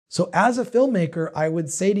So as a filmmaker, I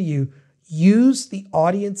would say to you, use the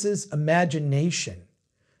audience's imagination.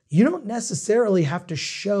 You don't necessarily have to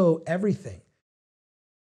show everything.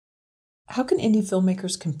 How can indie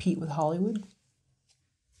filmmakers compete with Hollywood?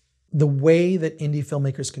 The way that indie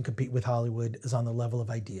filmmakers can compete with Hollywood is on the level of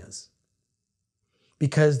ideas.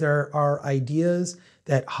 Because there are ideas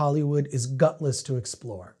that Hollywood is gutless to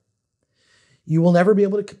explore. You will never be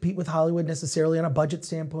able to compete with Hollywood necessarily on a budget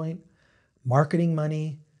standpoint, marketing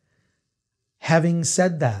money. Having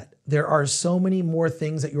said that, there are so many more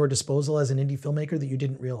things at your disposal as an indie filmmaker that you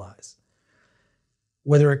didn't realize.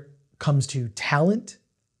 Whether it comes to talent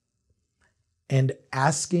and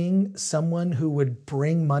asking someone who would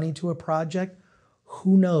bring money to a project,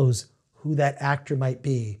 who knows who that actor might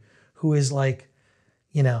be, who is like,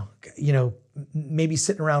 maybe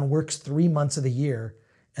sitting around, works 3 months of the year,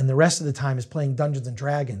 and the rest of the time is playing Dungeons and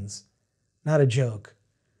Dragons. Not a joke.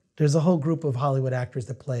 There's a whole group of Hollywood actors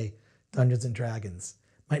that play Dungeons and Dragons.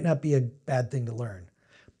 Might not be a bad thing to learn.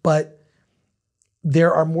 But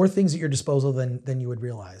there are more things at your disposal than you would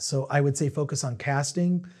realize. So I would say focus on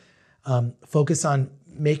casting, focus on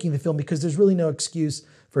making the film, because there's really no excuse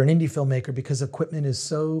for an indie filmmaker because equipment is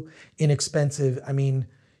so inexpensive. I mean,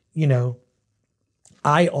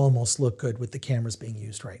 I almost look good with the cameras being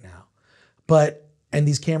used right now. And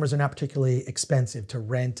these cameras are not particularly expensive to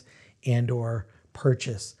rent and or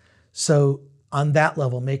purchase. So on that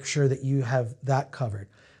level, make sure that you have that covered.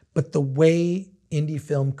 But the way indie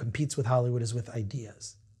film competes with Hollywood is with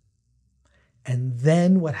ideas. And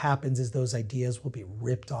then what happens is those ideas will be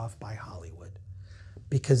ripped off by Hollywood,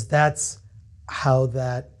 because that's how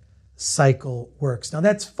that cycle works. Now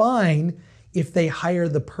that's fine if they hire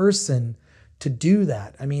the person to do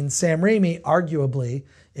that. I mean, Sam Raimi, arguably,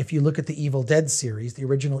 if you look at the Evil Dead series, the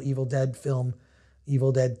original Evil Dead film,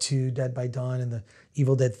 Evil Dead 2, Dead by Dawn, and the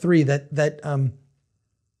Evil Dead 3,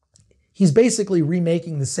 he's basically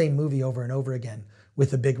remaking the same movie over and over again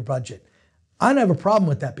with a big budget. I don't have a problem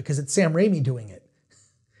with that because it's Sam Raimi doing it.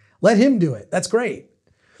 Let him do it. That's great.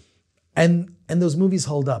 And those movies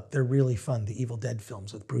hold up. They're really fun. The Evil Dead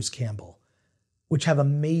films with Bruce Campbell, which have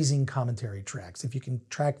amazing commentary tracks, if you can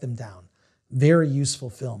track them down. Very useful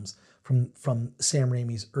films from Sam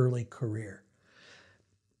Raimi's early career.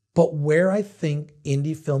 But where I think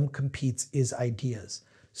indie film competes is ideas.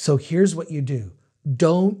 So here's what you do.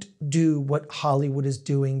 Don't do what Hollywood is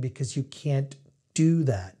doing, because you can't do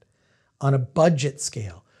that on a budget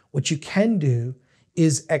scale. What you can do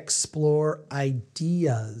is explore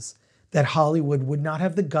ideas that Hollywood would not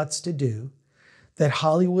have the guts to do, that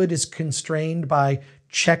Hollywood is constrained by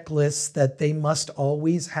checklists that they must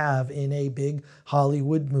always have in a big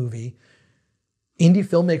Hollywood movie. Indie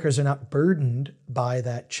filmmakers are not burdened by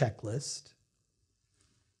that checklist.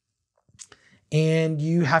 And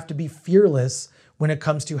you have to be fearless when it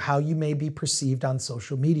comes to how you may be perceived on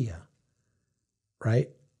social media, right?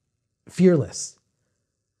 Fearless.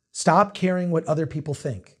 Stop caring what other people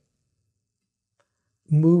think.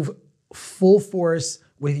 Move full force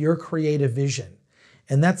with your creative vision.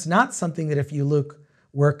 And that's not something that if you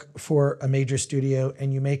work for a major studio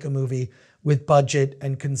and you make a movie with budget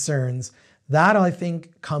and concerns, that I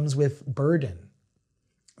think comes with burden.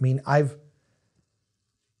 I mean,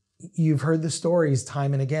 you've heard the stories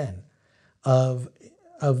time and again of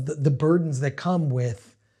the burdens that come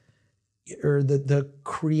with, or the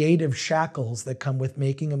creative shackles that come with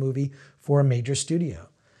making a movie for a major studio.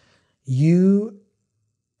 You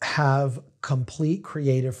have complete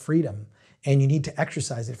creative freedom and you need to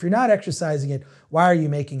exercise it. If you're not exercising it, why are you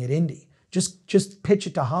making it indie? Just pitch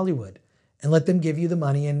it to Hollywood and let them give you the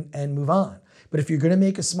money and move on. But if you're gonna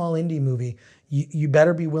make a small indie movie, you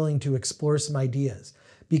better be willing to explore some ideas,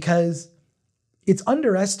 because it's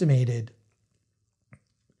underestimated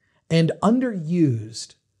and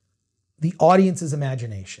underused, the audience's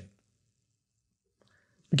imagination.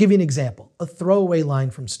 I'll give you an example, a throwaway line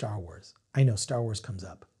from Star Wars. I know Star Wars comes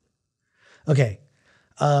up. Okay.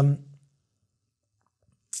 Grand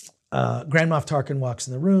Moff Tarkin walks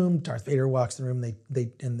in the room, Darth Vader walks in the room,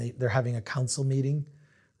 they're having a council meeting,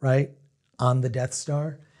 right, on the Death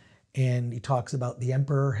Star, and he talks about the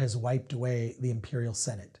Emperor has wiped away the Imperial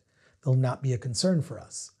Senate. They'll not be a concern for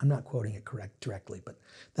us. I'm not quoting it directly, but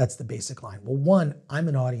that's the basic line. Well, one, I'm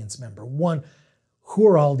an audience member. One, who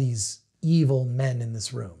are all these evil men in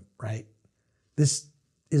this room, right? This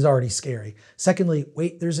is already scary. Secondly,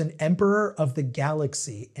 wait, there's an Emperor of the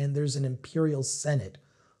galaxy and there's an Imperial Senate.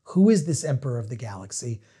 Who is this Emperor of the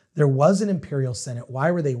galaxy? There was an Imperial Senate. Why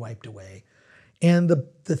were they wiped away? And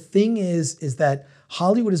the thing is that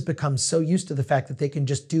Hollywood has become so used to the fact that they can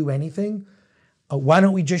just do anything. Why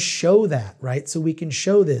don't we just show that, right? So we can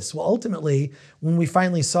show this. Well, ultimately, when we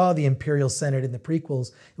finally saw the Imperial Senate in the prequels,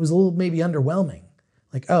 it was a little maybe underwhelming.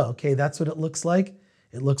 Like, oh, okay, that's what it looks like.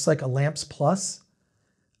 It looks like a Lamps Plus.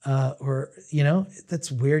 Or,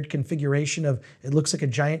 that's weird configuration of, it looks like a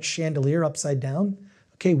giant chandelier upside down.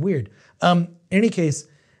 Okay, weird. In any case,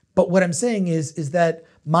 but what I'm saying is that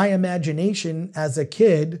my imagination as a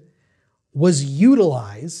kid was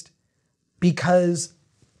utilized because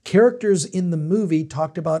characters in the movie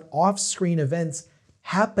talked about off-screen events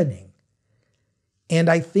happening. And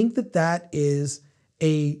I think that is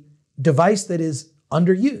a device that is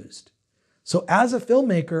underused. So as a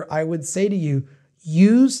filmmaker, I would say to you,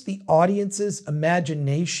 use the audience's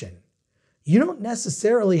imagination. You don't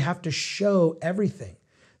necessarily have to show everything.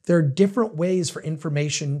 There are different ways for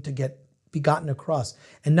information to be gotten across,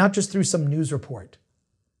 and not just through some news report,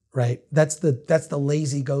 right? That's the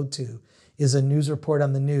lazy go-to, is a news report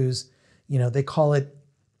on the news. They call it,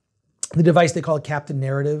 the device they call it Captain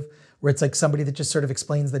Narrative, where it's like somebody that just sort of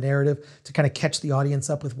explains the narrative to kind of catch the audience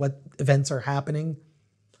up with what events are happening.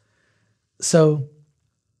 So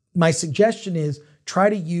my suggestion is try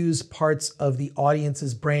to use parts of the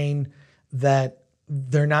audience's brain that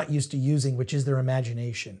they're not used to using, which is their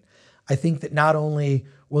imagination. I think that not only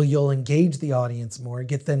will you'll engage the audience more,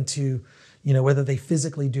 get them to, whether they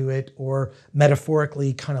physically do it or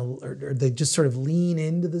metaphorically or they just sort of lean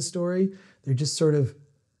into the story. They're just sort of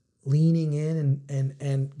leaning in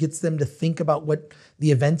and gets them to think about what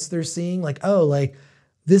the events they're seeing, like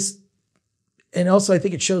this. And also I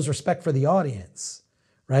think it shows respect for the audience,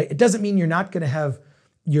 right? It doesn't mean you're not going to have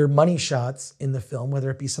your money shots in the film, whether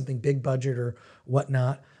it be something big budget or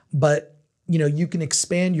whatnot, but you can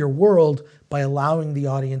expand your world by allowing the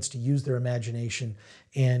audience to use their imagination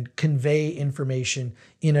and convey information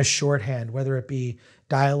in a shorthand, whether it be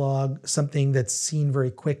dialogue, something that's seen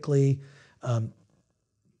very quickly.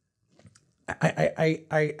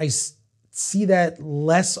 I see that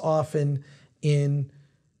less often in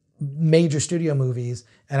major studio movies,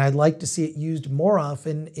 and I'd like to see it used more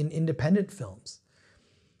often in independent films.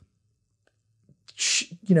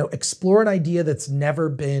 Explore an idea that's never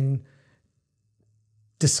been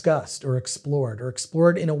discussed or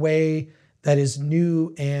explored in a way that is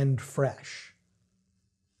new and fresh.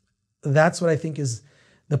 That's what I think is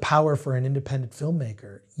the power for an independent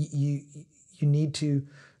filmmaker. You need to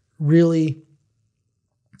really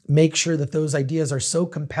make sure that those ideas are so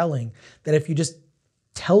compelling that if you just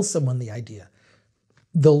tell someone the idea,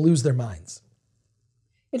 they'll lose their minds.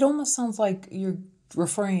 It almost sounds like you're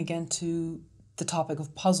referring again to the topic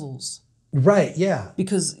of puzzles. Right, yeah.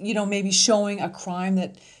 Because, maybe showing a crime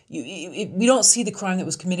that we don't see the crime that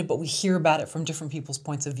was committed, but we hear about it from different people's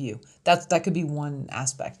points of view. That could be one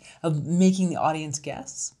aspect of making the audience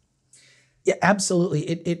guess. Yeah, absolutely.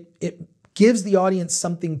 It gives the audience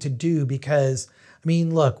something to do because,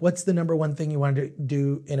 look, what's the number one thing you want to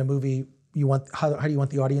do in a movie? How do you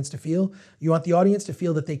want the audience to feel? You want the audience to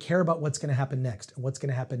feel that they care about what's going to happen next and what's going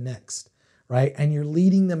to happen next, right? And you're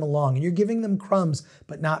leading them along and you're giving them crumbs,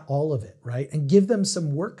 but not all of it, right? And give them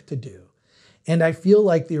some work to do. And I feel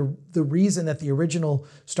like the reason that the original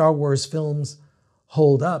Star Wars films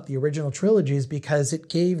hold up, the original trilogy, is because it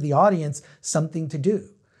gave the audience something to do.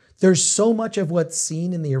 There's so much of what's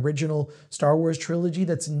seen in the original Star Wars trilogy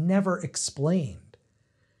that's never explained,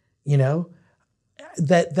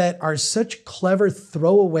 that are such clever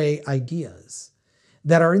throwaway ideas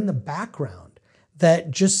that are in the background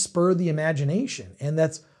that just spur the imagination. And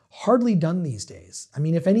that's hardly done these days.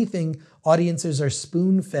 If anything, audiences are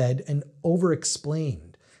spoon-fed and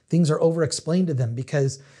over-explained. Things are over-explained to them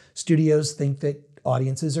because studios think that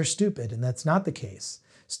audiences are stupid, and that's not the case.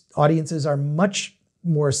 Audiences are much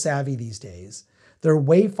more savvy these days. They're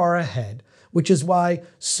way far ahead, which is why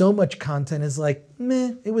so much content is like,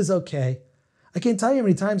 meh, it was okay. I can't tell you how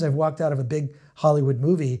many times I've walked out of a big Hollywood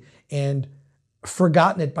movie and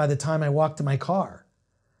forgotten it by the time I walked to my car.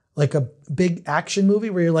 Like a big action movie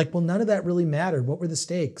where you're like, well, none of that really mattered. What were the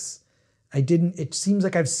stakes? It seems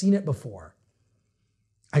like I've seen it before.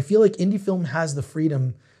 I feel like indie film has the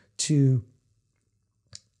freedom to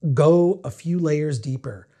go a few layers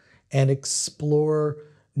deeper and explore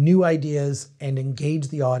new ideas and engage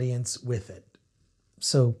the audience with it.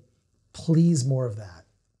 So please, more of that.